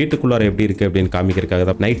 அந்த வீட்டுக்குள்ளார எப்படி இருக்குது அப்படின்னு காமிக்கிறதுக்காக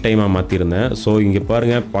தான் நைட் டைமாக மாற்றிருந்தேன். ஸோ இங்கே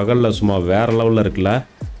பாருங்கள் பகலில் சும்மா வேறு லெவலில் இருக்குல்ல.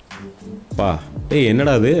 பா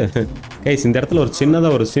என்னடா அது கைஸ், இந்த இடத்துல ஒரு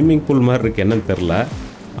சின்னதாக ஒரு ஸ்விம்மிங் பூல் மாதிரி இருக்குது. என்னன்னு தெரில.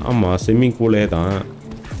 ஆமாம் ஸ்விம்மிங் பூலே தான்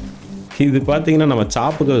இது. பார்த்தீங்கன்னா நம்ம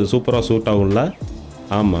சாப்புக்கு சூப்பராக சூட் ஆகும்ல.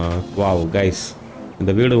 ஆமாம் வாவ் கைஸ்,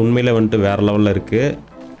 இந்த வீடு உண்மையிலே வந்துட்டு வேறு லெவலில் இருக்குது.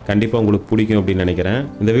 கண்டிப்பாக உங்களுக்கு பிடிக்கும் அப்படின்னு நினைக்கிறேன்.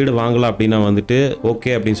 இந்த வீடு வாங்கலாம் அப்படின்னா வந்துட்டு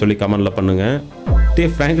ஓகே அப்படின்னு சொல்லி கமெண்டில் பண்ணுங்கள்.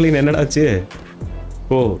 ஃப்ராங்க்லின் என்னடாச்சு?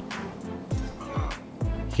 ஓ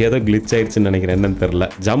ஏதோ கிளிச் ஆயிடுச்சுன்னு நினைக்கிறேன். என்னன்னு தெரில,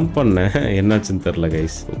 ஜம்ப் பண்ணேன் என்னாச்சுன்னு தெரில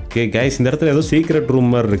கைஸ். ஓகே கைஸ், இந்த இடத்துல ஏதோ சீக்ரெட் ரூம்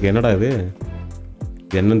மாதிரி இருக்குது. என்னடா இது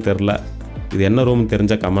என்னன்னு தெரில. இது என்ன ரூம்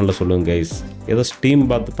தெரிஞ்சால் கமெண்டில் சொல்லுங்கள் கைஸ். ஏதோ ஸ்டீம்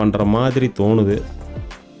பாத் பண்ணுற மாதிரி தோணுது,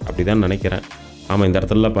 அப்படி தான் நினைக்கிறேன். ஆமாம் இந்த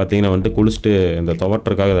இடத்துல பார்த்தீங்கன்னா வந்துட்டு குளிச்சுட்டு இந்த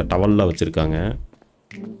துவட்டுறதுக்காக இந்த டவலில் வச்சுருக்காங்க.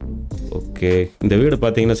 ஓகே இந்த வீடு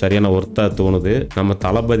பார்த்தீங்கன்னா சரியான ஒர்த்தாக தோணுது. நம்ம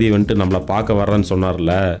தளபதி வந்துட்டு நம்மளை பார்க்க வர்றேன்னு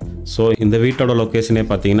சொன்னார்ல. ஸோ இந்த வீட்டோட லொக்கேஷனே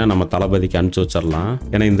பார்த்தீங்கன்னா நம்ம தளபதிக்கு அனுப்பிச்சி வச்சிடலாம்.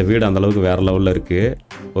 ஏன்னா இந்த வீடு அந்தளவுக்கு வேறு லெவலில் இருக்குது.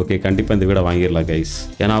 ஓகே கண்டிப்பாக இந்த வீடை வாங்கிடலாம் கைஸ்.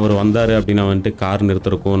 ஏன்னா அவர் வந்தார் அப்படின்னா வந்துட்டு கார்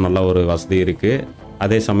நிறுத்துறதுக்கும் நல்ல ஒரு வசதி இருக்குது.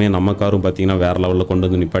 அதே சமயம் நம்ம காரும் பார்த்தீங்கன்னா வேறு லெவலில் கொண்டு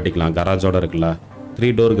வந்து நிப்பாட்டிக்கலாம். கராஜோட இருக்குல்ல,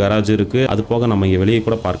 3 டோர் கராஜ் இருக்குது. அது போக நம்ம இங்கே வெளியே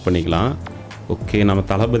கூட பார்க் பண்ணிக்கலாம். ஓகே நம்ம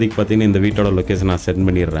தளபதிக்கு பார்த்தீங்கன்னா இந்த வீட்டோட லொக்கேஷன் நான் சென்ட்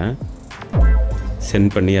பண்ணிடுறேன்.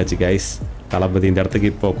 சென்ட் பண்ணியாச்சு கைஸ். தளபதி இந்த இடத்துக்கு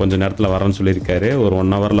இப்போ கொஞ்சம் நேரத்தில் வரேன்னு சொல்லியிருக்காரு. ஒரு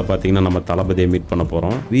 1 ஹவரில் பார்த்தீங்கன்னா நம்ம தளபதியை மீட் பண்ண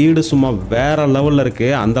போகிறோம். வீடு சும்மா வேறு லெவலில்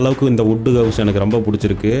இருக்குது. அந்தளவுக்கு இந்த வுட்டு ஹவுஸ் எனக்கு ரொம்ப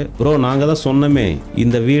பிடிச்சிருக்கு. ப்ரோ நாங்கள் தான் சொன்னோமே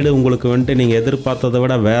இந்த வீடு உங்களுக்கு வந்துட்டு நீங்கள் எதிர்பார்த்ததை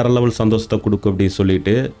விட வேறு லெவல் சந்தோஷத்தை கொடுக்கும் அப்படின்னு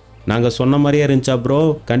சொல்லிட்டு. நாங்கள் சொன்ன மாதிரியே இருந்துச்சா ப்ரோ?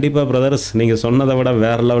 கண்டிப்பாக பிரதர்ஸ், நீங்கள் சொன்னதை விட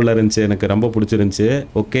வேறு லெவலில் இருந்துச்சு. எனக்கு ரொம்ப பிடிச்சிருந்துச்சி.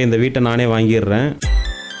 ஓகே இந்த வீட்டை நானே வாங்கிடுறேன்.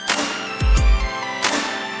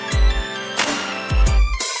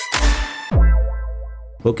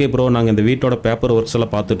 ஓகே ப்ரோ, நாங்கள் இந்த வீட்டோட பேப்பர் ஒர்க்ஸ்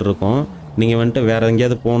எல்லாம் பார்த்துட்ருக்கோம். நீங்கள் வந்துட்டு வேறு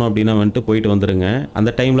எங்கேயாவது போகணும் அப்படின்னா வந்துட்டு போயிட்டு வந்துடுங்க. அந்த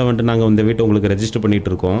டைமில் வந்துட்டு நாங்கள் இந்த வீட்டை உங்களுக்கு ரெஜிஸ்டர்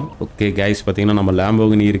பண்ணிகிட்டு இருக்கோம். ஓகே கைஸ் பார்த்தீங்கன்னா நம்ம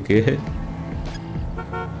லேம்போகினி இருக்குது.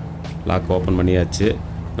 லாக் ஓப்பன் பண்ணியாச்சு.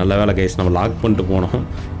 நல்ல வேலை கைஸ், நம்ம லாக் பண்ணிட்டு போனோம்.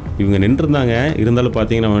 இவங்க நின்றுருந்தாங்க. இருந்தாலும்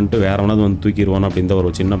பார்த்தீங்கன்னா வந்துட்டு வேறு எவனாவது வந்து தூக்கிடுவானோ அப்படின்ற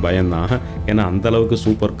ஒரு சின்ன பயம்தான். ஏன்னா அந்தளவுக்கு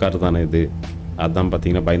சூப்பர் கார் தானே இது. அதான்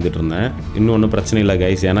பார்த்தீங்கன்னா பயந்துட்டு இருந்தேன். இன்னும் ஒன்றும் பிரச்சனை இல்லை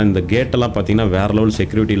கைஸ். ஏன்னா இந்த கேட்டெல்லாம் பார்த்தீங்கன்னா வேறு லெவல்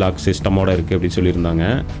செக்யூரிட்டி லாக் சிஸ்டமோட இருக்குது அப்படின்னு சொல்லியிருந்தாங்க.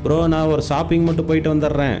 ப்ரோ நான் ஒரு ஷாப்பிங் மட்டும் போயிட்டு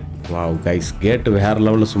வந்துடுறேன். வாவ் கைஸ், கேட்டு வேறு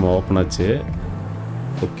லெவலில் சும்மா ஓப்பன் ஆச்சு.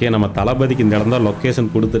 ஓகே நம்ம தளபதிக்கு இந்த இடம் தான் லொக்கேஷன்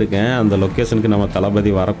கொடுத்துருக்கேன். அந்த லொக்கேஷனுக்கு நம்ம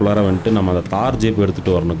தளபதி வரக்குள்ளார வந்துட்டு நம்ம அந்த தார் ஜீப்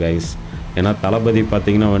எடுத்துகிட்டு வரணும் கைஸ். ஏன்னா தளபதி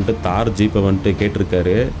பார்த்தீங்கன்னா வந்துட்டு தார் ஜீப்பை வந்துட்டு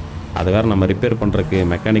கேட்டிருக்காரு. அதை வேறு நம்ம ரிப்பேர் பண்ணுறதுக்கு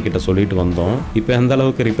மெக்கானிக்கிட்ட சொல்லிட்டு வந்தோம். இப்போ எந்த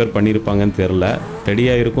அளவுக்கு ரிப்பேர் பண்ணியிருப்பாங்கன்னு தெரில.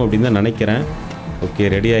 ரெடியாக இருக்கும் அப்படின்னு தான் நினைக்கிறேன். ஓகே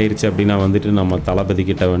ரெடி ஆயிடுச்சு அப்படின்னா வந்துட்டு நம்ம தளபதி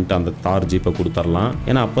கிட்ட வந்துட்டு அந்த தார் ஜீப்பை கொடுத்துடலாம்.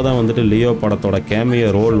 ஏன்னா அப்போ தான் வந்துட்டு லியோ படத்தோட கேமியோ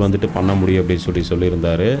ரோல் வந்துட்டு பண்ண முடியும் அப்படின்னு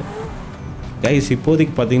சொல்லியிருந்தாரு கைஸ்.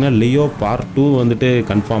 இப்போதைக்கு பார்த்தீங்கன்னா லியோ பார்ட்-2 வந்துட்டு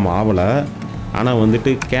கன்ஃபார்ம் ஆகலை. ஆனால்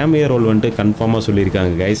வந்துட்டு கேமியோ ரோல் வந்துட்டு கன்ஃபார்மாக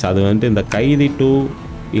சொல்லியிருக்காங்க கைஸ். அது வந்துட்டு இந்த கைதி 2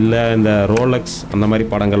 இல்லை இந்த ரோலக்ஸ் அந்த மாதிரி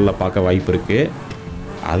படங்களில் பார்க்க வாய்ப்பு இருக்குது.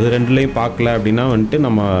 அது ரெண்டுலேயும் பார்க்கல அப்படின்னா வந்துட்டு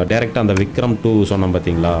நம்ம டேரெக்டாக அந்த விக்ரம் 2 சொன்னோம்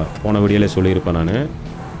பார்த்தீங்களா, போன வீடியோலே சொல்லியிருப்பேன் நான்.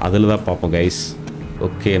 அதில் தான் பார்ப்போம் கைஸ்.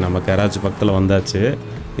 ஓகே நம்ம கராஜ் பக்கத்தில் வந்தாச்சு.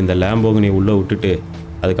 இந்த லேம்போகினி உள்ளே விட்டுட்டு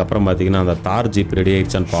அதுக்கப்புறம் பார்த்தீங்கன்னா அந்த தார் ஜீப் ரெடி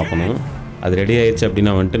ஆகிடுச்சான்னு பார்க்கணும். அது ரெடி ஆயிடுச்சு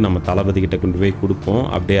அப்படின்னா வந்துட்டு நம்ம தளபதி கிட்ட கொண்டு போய் கொடுப்போம்.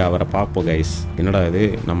 அப்படியே அவரை பார்ப்போம் கைஸ். என்னடா இது,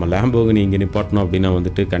 நம்ம லேம்போகினி இங்கே நிப்பாட்டணும் அப்படின்னா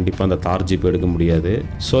வந்துட்டு கண்டிப்பாக அந்த தார் ஜீப் எடுக்க முடியாது.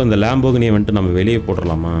 ஸோ இந்த லேம்போகினியை வந்துட்டு நம்ம வெளியே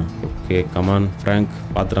போட்டுடலாமா? ஓகே கமான் ஃப்ராங்க்,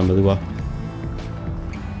 பார்த்துடா மெதுவா.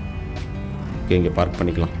 ஓகே இங்கே பார்க்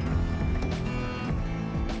பண்ணிக்கலாம்.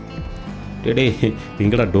 டே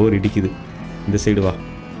எங்கடா டோர் இடிக்குது, இந்த சைடு வா,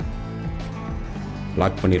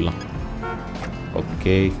 லாக் பண்ணிடலாம்.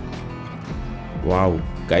 ஓகே வாவ்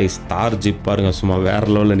கைஸ், தார் ஜீப் பாருங்கள் சும்மா வேறு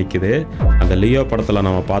லெவலில் நிற்கிது. அந்த லியோ படத்தில்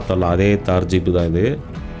நம்ம பார்த்தோம்ல அதே தார் ஜீப்பு தான் இது.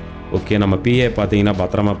 ஓகே நம்ம பிஏ பார்த்தீங்கன்னா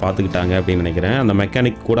பத்திரமா பார்த்துக்கிட்டாங்க அப்படின்னு நினைக்கிறேன். அந்த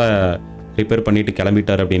மெக்கானிக் கூட ரிப்பேர் பண்ணிட்டு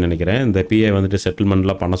கிளம்பிட்டார் அப்படின்னு நினைக்கிறேன். இந்த பிஏ வந்துட்டு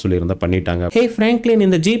செட்டில்மெண்ட்லாம் பண்ண சொல்லியிருந்தா பண்ணிட்டாங்க. ஹே ஃப்ராங்க்லின்,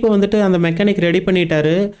 இந்த ஜீப்பை வந்துட்டு அந்த மெக்கானிக் ரெடி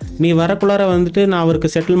பண்ணிட்டாரு. நீ வரக்குள்ளார வந்துட்டு நான்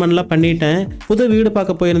அவருக்கு செட்டில்மெண்ட்லாம் பண்ணிட்டேன். புது வீடு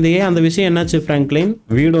பார்க்க போயிருந்தே, அந்த விஷயம் என்னாச்சு ஃப்ராங்க்லின்?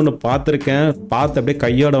 வீடு ஒன்று பார்த்துருக்கேன், பார்த்து அப்படியே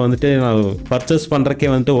கையோட வந்துட்டு நான் பர்ச்சேஸ்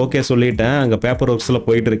பண்ணுறக்கே வந்துட்டு ஓகே சொல்லிட்டேன். அங்கே பேப்பர் ஒர்க்ஸில்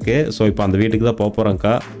போயிட்டு இருக்கு. ஸோ இப்போ அந்த வீட்டுக்கு தான் போக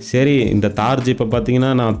போகிறேங்க்கா. சரி இந்த தார் ஜீப்பை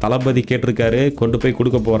பார்த்தீங்கன்னா நான் தளபதி கேட்டிருக்காரு, கொண்டு போய்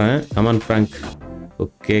கொடுக்க போகிறேன். Come on Frank.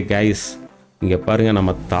 ஓகே கைஸ், இங்கே பாருங்கள்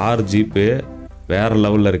நம்ம தார் ஜீப்பு வேறு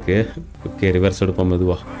லெவலில் இருக்குது. ஓகே ரிவர்ஸ் எடுப்போம்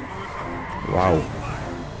மெதுவா. வாவ்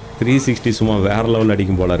 360 சும்மா வேறு லெவலில்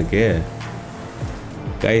அடிக்கும் போல இருக்கு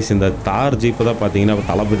கைஸ். இந்த தார் ஜீப்பு தான் பார்த்தீங்கன்னா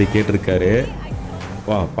தளபதி கேட்டிருக்காரு.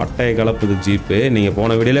 வா பட்டையை கலப்புது ஜீப்பு. நீங்கள்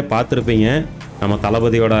போன வீடியோலே பார்த்துருப்பீங்க, நம்ம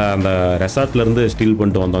தளபதியோட அந்த ரெசார்ட்லேருந்து ஸ்டீல்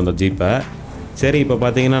பண்ணிட்டு வந்தோம் அந்த ஜீப்பை. சரி இப்போ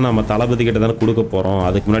பார்த்தீங்கன்னா நம்ம தளபதி கிட்ட தானே கொடுக்க போகிறோம்.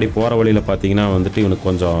 அதுக்கு முன்னாடி போகிற வழியில் பார்த்தீங்கன்னா வந்துட்டு இவனுக்கு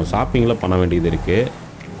கொஞ்சம் ஷாப்பிங்லாம் பண்ண வேண்டியது இருக்குது.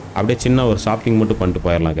 அப்படியே சின்ன ஒரு ஷாப்பிங் மட்டும் பண்ணிட்டு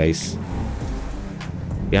போயிடலாம் கைஸ்.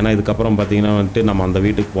 ஏன்னா இதுக்கப்புறம் பார்த்தீங்கன்னா வந்துட்டு நம்ம அந்த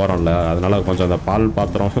வீட்டுக்கு போகிறோம்ல, அதனால் கொஞ்சம் அந்த பால்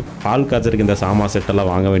பாத்திரம், பால் காய்ச்சறதுக்கு இந்த சாமான் செட்டெல்லாம்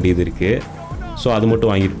வாங்க வேண்டியது இருக்குது. ஸோ அது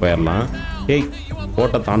மட்டும் வாங்கிட்டு போயிடலாம். ஏய்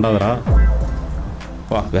கோட்டை தாண்டாதரா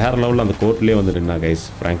வா, வேறு லெவலில் அந்த கோர்ட்லேயே வந்துட்டுண்ணா கைஸ்.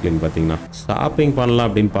 ஃப்ராங்க்லின் பார்த்தீங்கன்னா ஷாப்பிங் பண்ணலாம்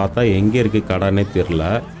அப்படின்னு பார்த்தா எங்கே இருக்குது கடைன்னே தெரில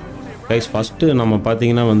கைஸ். ஃபஸ்ட்டு நம்ம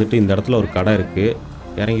பார்த்தீங்கன்னா வந்துட்டு இந்த இடத்துல ஒரு கடை இருக்குது,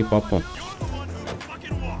 இறங்கி பார்ப்போம்.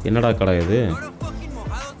 என்னடா கடை இது?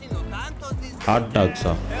 ஹாட்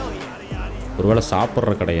டாக்ஸா? ஒருவேளை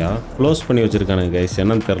சாப்பிட்ற கடையா? க்ளோஸ் பண்ணி வச்சுருக்கானுங்க கைஸ்,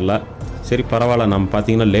 என்னன்னு தெரில. சரி பரவாயில்ல, நம்ம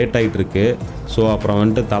பார்த்தீங்கன்னா லேட் ஆகிட்டு இருக்கு. ஸோ அப்புறம்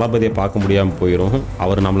வந்துட்டு தளபதியை பார்க்க முடியாமல் போயிடும்.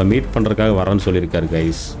 அவர் நம்மளை மீட் பண்ணுறதுக்காக வரேன்னு சொல்லியிருக்காரு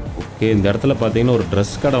கைஸ். ஓகே இந்த இடத்துல பார்த்தீங்கன்னா ஒரு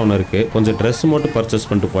ட்ரெஸ் கடை ஒன்று இருக்குது. கொஞ்சம் ட்ரெஸ் மட்டும் பர்ச்சேஸ்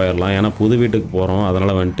பண்ணிட்டு போயிடலாம், ஏன்னா புது வீட்டுக்கு போகிறோம்.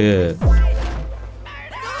 அதனால் வந்துட்டு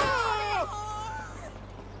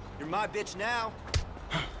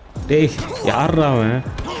டேய் யார்ரா அவன்?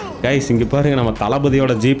 கைஸ் இங்கே பாருங்க, நம்ம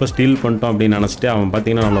தளபதியோட ஜீப்பை ஸ்டீல் பண்ணிட்டோம் அப்படின்னு நினச்சிட்டு அவன்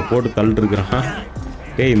பார்த்தீங்கன்னா நம்மளை போட்டு தள்ளிட்டு இருக்கிறான்.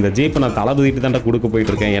 டேய் இந்த ஜீப்பை நான் தளபதிட்டு தாண்டா கொடுக்க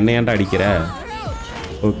போயிட்டுருக்கேன், என்ன ஏன்டா அடிக்கிற?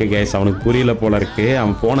 ஓகே கைஸ், அவனுக்கு புரியல போல இருக்கு.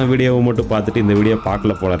 அவன் போன வீடியோவை மட்டும் பார்த்துட்டு இந்த வீடியோ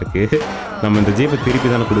பார்க்கல போல இருக்கு. நம்ம இந்த ஜீப்பை திருப்பி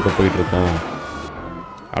தானே கொடுக்க போயிட்டுருக்கோம்.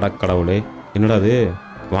 அடக்கடவுளே, என்னடா அது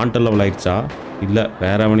வாண்டல் லெவல் ஆயிடுச்சா? இல்லை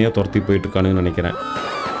வேற அவனையோ துரத்தி போயிட்டுருக்கானுன்னு நினைக்கிறேன்.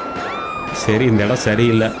 சரி இந்த இடம்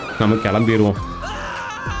சரியில்லை, நம்ம கிளம்பிடுவோம்.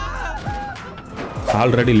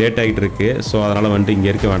 ஆல்ரெடி லேட் ஆகிட்டு இருக்கு. ஸோ அதனால் வந்துட்டு இங்கே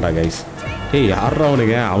இருக்க வேண்டாம் கைஸ். ஏய் யாரா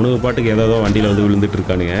அவனுங்க? அவனுக்கு பாட்டுக்கு ஏதோ வண்டியில் வந்து விழுந்துட்டு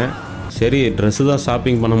இருக்கானுங்க. சரி ட்ரெஸ்ஸு தான்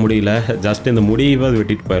ஷாப்பிங் பண்ண முடியல, ஜஸ்ட் இந்த முடிவாக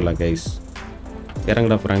வெட்டிட்டு போயிடலாம் கைஸ்.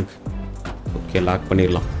 இறங்கடா ஃப்ராங்க். ஓகே லாக்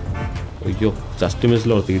பண்ணிடலாம். ஐயோ ஜஸ்ட்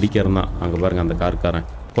மிஸ்ஸில் ஒருத்தர் இடிக்கிறந்தான் அங்கே பாருங்கள் அந்த கார்காரன்.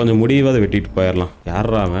 கொஞ்சம் முடிவாக வெட்டிட்டு போயிடலாம்.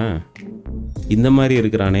 யாரா அவன் இந்த மாதிரி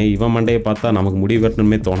இருக்கிறானே? இவன் மண்டையை பார்த்தா நமக்கு முடி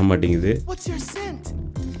வெட்டணுமே தோண மாட்டேங்குது.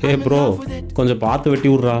 ஏ ப்ரோ கொஞ்சம் பார்த்து வெட்டி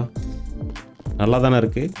விட்றா, நல்லா தானே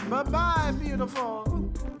இருக்கு.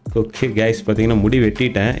 ஓகே கைஸ் பார்த்தீங்கன்னா முடி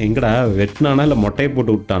வெட்டிட்டேன். எங்கடா வெட்டினானா இல்லை மொட்டையை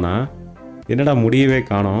போட்டு விட்டானா? என்னடா முடியவே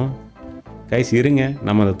காணோம் கைஸ். இருங்க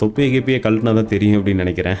நம்ம அந்த தொப்பியை கிப்பியை கழட்டினா தான் தெரியும் அப்படின்னு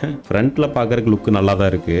நினைக்கிறேன். ஃப்ரண்ட்டில் பார்க்குறதுக்கு லுக்கு நல்லா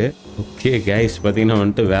தான் இருக்குது. ஓகே கைஸ் பார்த்தீங்கன்னா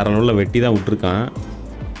வந்துட்டு வேறு லெவலில் வெட்டி தான் விட்ருக்கான்.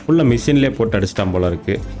 ஃபுல்லாக மிஷின்லேயே போட்டு அடிச்சிட்டான் போல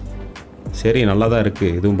இருக்குது. சரி நல்லா தான்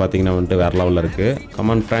இருக்குது. இதுவும் பார்த்தீங்கன்னா வந்துட்டு வேறு லெவலில் இருக்குது.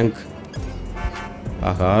 Come on Frank.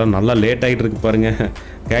 ஆஹா நல்லா லேட் ஆகிட்டு இருக்கு பாருங்கள்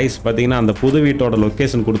கைஸ். பார்த்தீங்கன்னா அந்த புது வீட்டோட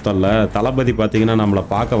லொக்கேஷன் கொடுத்தோம்ல, தளபதி பார்த்தீங்கன்னா நம்மளை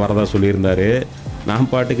பார்க்க வரதா சொல்லியிருந்தாரு. நான்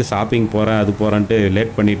பாட்டுக்கு ஷாப்பிங் போகிறேன் அது போகிறேன்ட்டு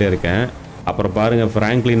லேட் பண்ணிகிட்டே இருக்கேன். அப்புறம் பாருங்கள்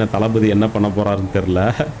ஃப்ராங்க்லினை தளபதி என்ன பண்ண போகிறாருன்னு தெரில.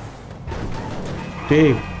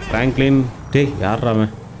 டேய் ஃப்ராங்க்லின், டேய்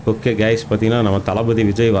யார்றாவன்? ஓகே கைஸ் பார்த்தீங்கன்னா நம்ம தளபதி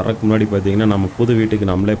விஜய் வரக்கு முன்னாடி பார்த்தீங்கன்னா நம்ம புது வீட்டுக்கு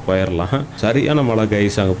நம்மளே போயிடலாம். சரியான மழை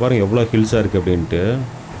கைஸ், அங்கே பாருங்கள் எவ்வளோ ஹில்ஸாக இருக்குது அப்படின்ட்டு.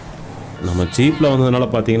 நம்ம ஜீப்பில் வந்ததுனால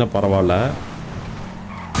பார்த்தீங்கன்னா பரவாயில்ல.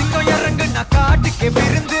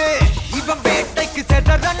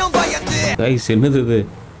 கைஸ் என்னது இது?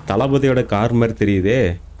 தளபதியோட கார் மாதிரி தெரியுதே,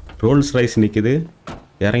 ரோல்ஸ் ரைஸ் நிற்குது.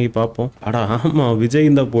 இறங்கி பார்ப்போம். அடா ஆமாம் விஜய்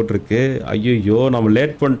தான் போட்டிருக்கு. ஐயோ நம்ம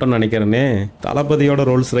லேட் பண்ணிட்டோம்னு நினைக்கிறேனே. தளபதியோட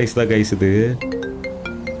ரோல்ஸ் ரைஸ் தான் கைஸ் இது.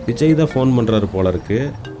 விஜய் தான் ஃபோன் பண்ணுறாரு போல இருக்கு.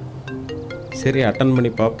 சரி அட்டன் பண்ணி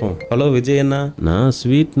பார்ப்போம். ஹலோ விஜய் அண்ணா. நான்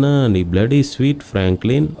ஸ்வீட்னா நீ பிளடி ஸ்வீட்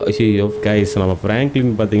ஃப்ராங்க்லின். ஐயோ கைஸ், நம்ம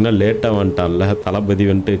ஃப்ராங்க்லின் பார்த்தீங்கன்னா லேட்டாக வந்துட்டான்ல, தளபதி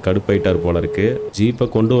வந்துட்டு கடுப்பாயிட்டார் போல இருக்கு. ஜீப்பை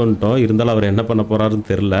கொண்டு வந்துட்டோம், இருந்தாலும் அவர் என்ன பண்ண போறாருன்னு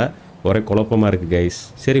தெரியல. ஒரே குழப்பமா இருக்கு கைஸ்.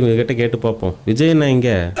 சரி உங்ககிட்ட கேட்டு பார்ப்போம். விஜய் அண்ணா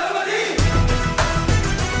இங்க